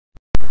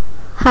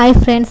Hi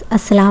friends,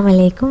 അസ്സലാമു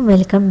അലൈക്കും.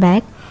 Welcome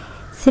back.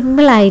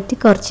 സിമ്പിളായിട്ട്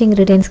കുറച്ച്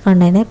ഇൻഗ്രീഡിയൻസ്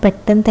കൊണ്ട് തന്നെ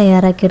പെട്ടെന്ന്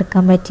തയ്യാറാക്കി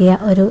എടുക്കാൻ പറ്റിയ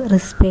ഒരു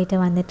റെസിപ്പി ആയിട്ട്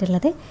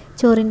വന്നിട്ടുള്ളത്.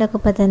 ചോറിൻ്റെ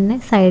ഒപ്പം തന്നെ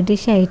സൈഡ്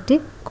ഡിഷായിട്ട്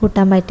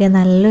കൂട്ടാൻ പറ്റിയ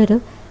നല്ലൊരു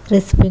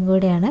റെസിപ്പിയും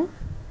കൂടിയാണ്.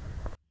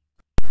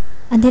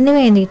 അതിന്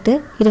വേണ്ടിയിട്ട്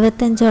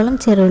 25ഓളം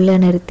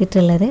ചെറുള്ളിയാണ്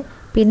എടുത്തിട്ടുള്ളത്.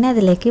 പിന്നെ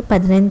അതിലേക്ക്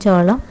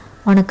 15ഓളം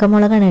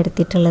ഉണക്കമുളകാണ്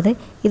എടുത്തിട്ടുള്ളത്.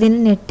 ഇതിന്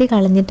നെട്ടി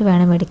കളഞ്ഞിട്ട്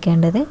വേണം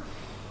എടുക്കേണ്ടത്.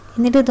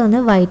 എന്നിട്ട്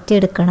ഇതൊന്ന്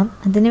വഴറ്റിയെടുക്കണം.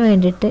 അതിന്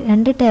വേണ്ടിയിട്ട്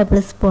 2 ടേബിൾ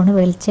സ്പൂൺ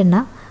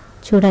വെളിച്ചെണ്ണ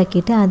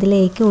ചൂടാക്കിയിട്ട്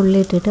അതിലേക്ക് ഉള്ളി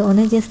ഇട്ടിട്ട്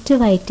ഒന്ന് ജസ്റ്റ്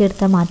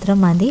വഴറ്റിയെടുത്താൽ മാത്രം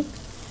മതി.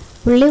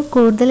 ഉള്ളി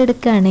കൂടുതൽ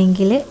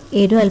എടുക്കുകയാണെങ്കിൽ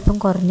എരിവ് അല്പം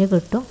കുറഞ്ഞ്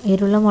കിട്ടും.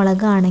 എരിവുള്ള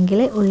മുളകാണെങ്കിൽ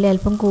ഉള്ളി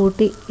അല്പം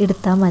കൂട്ടി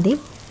എടുത്താൽ മതി.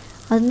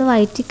 അതൊന്ന്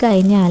വഴറ്റി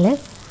കഴിഞ്ഞാൽ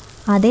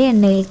അതേ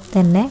എണ്ണയിൽ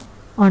തന്നെ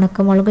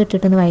ഉണക്കമുളക്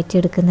ഇട്ടിട്ടൊന്ന്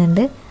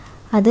വഴറ്റിയെടുക്കുന്നുണ്ട്.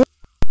 അത്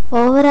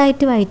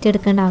ഓവറായിട്ട്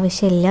വഴറ്റിയെടുക്കേണ്ട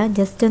ആവശ്യമില്ല,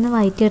 ജസ്റ്റ് ഒന്ന്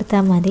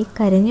വഴറ്റിയെടുത്താൽ മതി.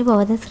 കരിഞ്ഞു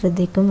പോകാതെ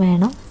ശ്രദ്ധിക്കും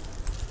വേണം.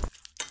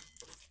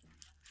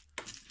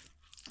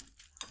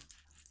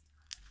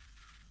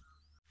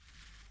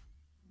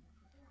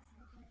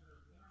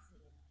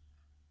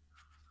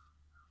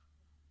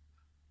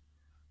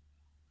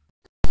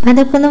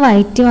 അതൊക്കെ ഒന്ന്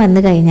വഴറ്റി വന്നു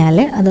കഴിഞ്ഞാൽ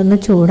അതൊന്ന്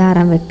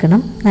ചൂടാറാൻ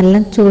വെക്കണം. നല്ല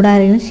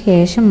ചൂടാറിയതിന്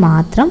ശേഷം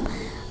മാത്രം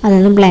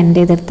അതൊന്ന് ബ്ലെൻഡ്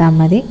ചെയ്തെടുത്താൽ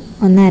മതി,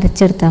 ഒന്ന്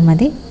അരച്ചെടുത്താൽ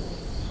മതി.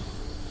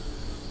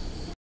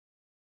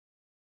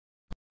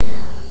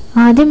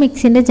 ആദ്യം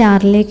മിക്സിൻ്റെ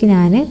ജാറിലേക്ക്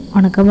ഞാൻ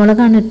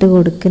ഉണക്കമുളകാണ് ഇട്ട്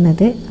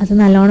കൊടുക്കുന്നത്. അത്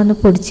നല്ലോണം ഒന്ന്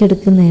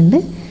പൊടിച്ചെടുക്കുന്നുണ്ട്.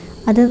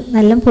 അത്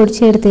നല്ല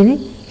പൊടിച്ചെടുത്തതിന്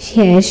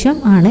ശേഷം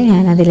ആണ്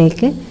ഞാൻ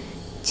അതിലേക്ക്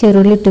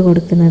ചെറുള്ളി ഇട്ട്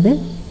കൊടുക്കുന്നത്.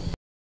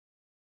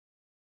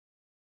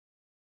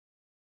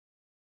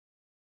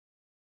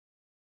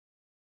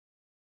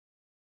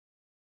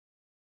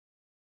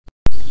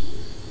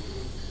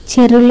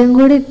 ചെറുള്ളിയും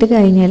കൂടി ഇട്ട്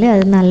കഴിഞ്ഞാൽ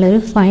അത് നല്ലൊരു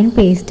ഫൈൻ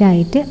പേസ്റ്റ്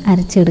ആയിട്ട്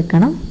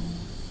അരച്ചെടുക്കണം.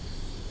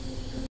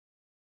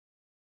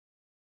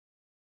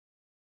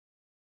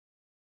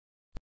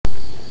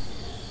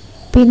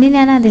 പിന്നെ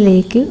ഞാൻ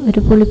അതിലേക്ക്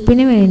ഒരു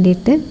പുളിപ്പിന്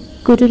വേണ്ടിയിട്ട്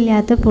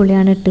കുരുല്ലാത്ത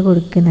പുളിയാണ് ഇട്ട്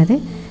കൊടുക്കുന്നത്.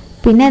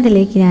 പിന്നെ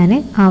അതിലേക്ക് ഞാൻ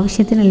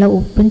ആവശ്യത്തിനുള്ള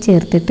ഉപ്പും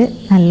ചേർത്തിട്ട്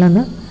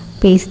നല്ലൊന്ന്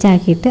പേസ്റ്റ്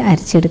ആക്കിയിട്ട്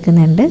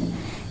അരച്ചെടുക്കുന്നുണ്ട്.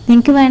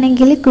 നിങ്ങൾക്ക്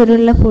വേണമെങ്കിൽ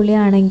കുരുള്ള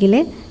പുളിയാണെങ്കിൽ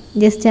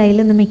ജസ്റ്റ്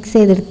അതിലൊന്ന് മിക്സ്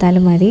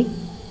ചെയ്തെടുത്താലും മതി.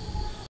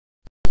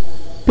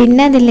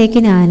 പിന്നെ അതിലേക്ക്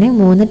ഞാൻ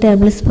 3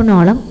 ടേബിൾ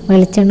സ്പൂണോളം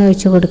വെളിച്ചെണ്ണ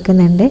ഒഴിച്ച്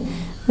കൊടുക്കുന്നുണ്ട്.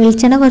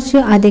 വെളിച്ചെണ്ണ കുറച്ച്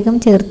അധികം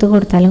ചേർത്ത്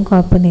കൊടുത്താലും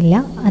കുഴപ്പമൊന്നുമില്ല.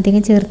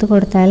 അധികം ചേർത്ത്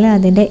കൊടുത്താൽ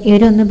അതിൻ്റെ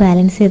എരിവൊന്ന്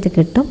ബാലൻസ് ചെയ്ത്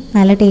കിട്ടും,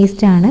 നല്ല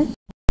ടേസ്റ്റാണ്.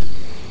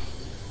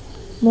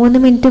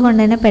 3 മിനിറ്റ്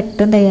കൊണ്ട് തന്നെ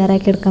പെട്ടെന്ന്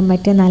തയ്യാറാക്കി എടുക്കാൻ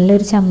പറ്റിയ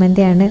നല്ലൊരു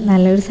ചമ്മന്തിയാണ്,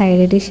 നല്ലൊരു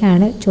സൈഡ്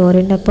ഡിഷാണ്.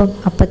 ചോറിൻ്റെ ഒപ്പം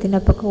അപ്പത്തിൻ്റെ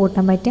ഒപ്പമൊക്കെ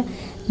കൂട്ടാൻ പറ്റിയ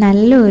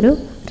നല്ലൊരു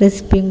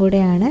റെസിപ്പിയും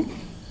കൂടെയാണ്.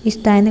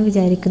 ഇഷ്ടമായെന്ന്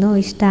വിചാരിക്കുന്നു.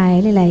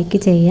 ഇഷ്ടമായാൽ ലൈക്ക്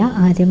ചെയ്യുക.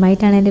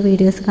 ആദ്യമായിട്ടാണ് എൻ്റെ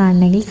വീഡിയോസ്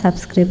കാണണമെങ്കിൽ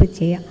സബ്സ്ക്രൈബ്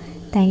ചെയ്യുക.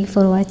 Thank you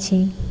for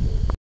watching.